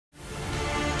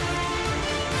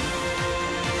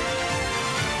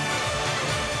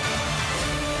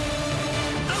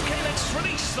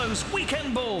those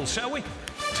weekend balls, shall we?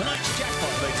 Tonight's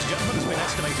jackpot, ladies and gentlemen, has been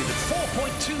estimated at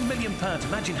 £4.2 million.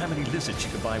 Imagine how many lizards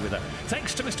you could buy with that.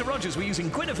 Thanks to Mr. Rogers, we're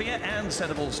using Guinevere and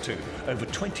Sedables too. Over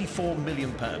 £24 million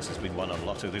has been won on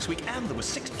Lotto this week, and there were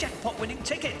 6 jackpot-winning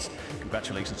tickets.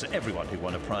 Congratulations to everyone who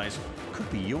won a prize. Could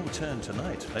be your turn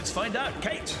tonight. Let's find out.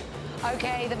 Kate?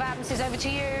 OK, the bounce is over to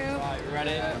you. Right,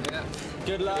 ready? Yeah.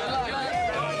 Good luck. Good luck.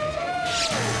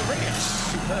 Brilliant.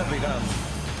 Superbly done.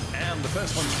 And the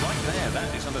first one's right there.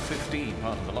 That is number 15,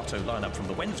 part of the Lotto lineup from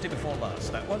the Wednesday before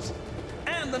last. That was.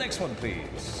 And the next one,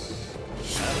 please.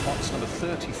 And box number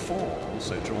 34,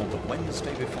 also drawn the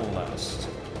Wednesday before last.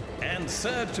 And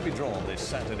third to be drawn this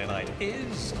Saturday night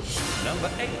is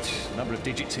number 8. Number of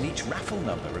digits in each raffle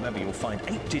number. Remember, you'll find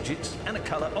 8 digits and a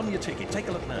colour on your ticket. Take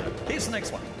a look now. Here's the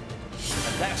next one.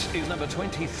 And that is number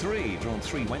 23, drawn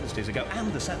 3 Wednesdays ago,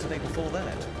 and the Saturday before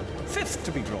that. 5th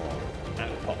to be drawn.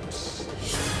 Out pops.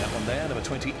 That one there, number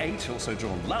 28, also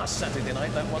drawn last Saturday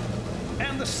night, that one.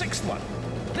 And the 6th one.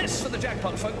 This for the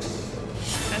jackpot, folks.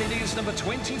 And it is number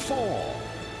 24.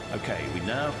 OK, we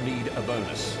now need a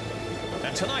bonus.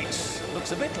 And tonight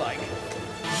looks a bit like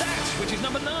that, which is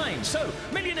number 9. So,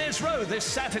 Millionaires Row this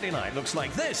Saturday night looks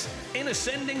like this, in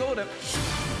ascending order.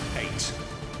 8,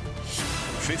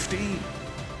 15,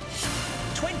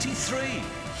 23,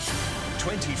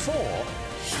 24,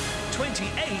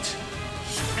 28,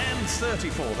 and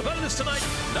 34. The bonus tonight,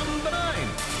 number 9.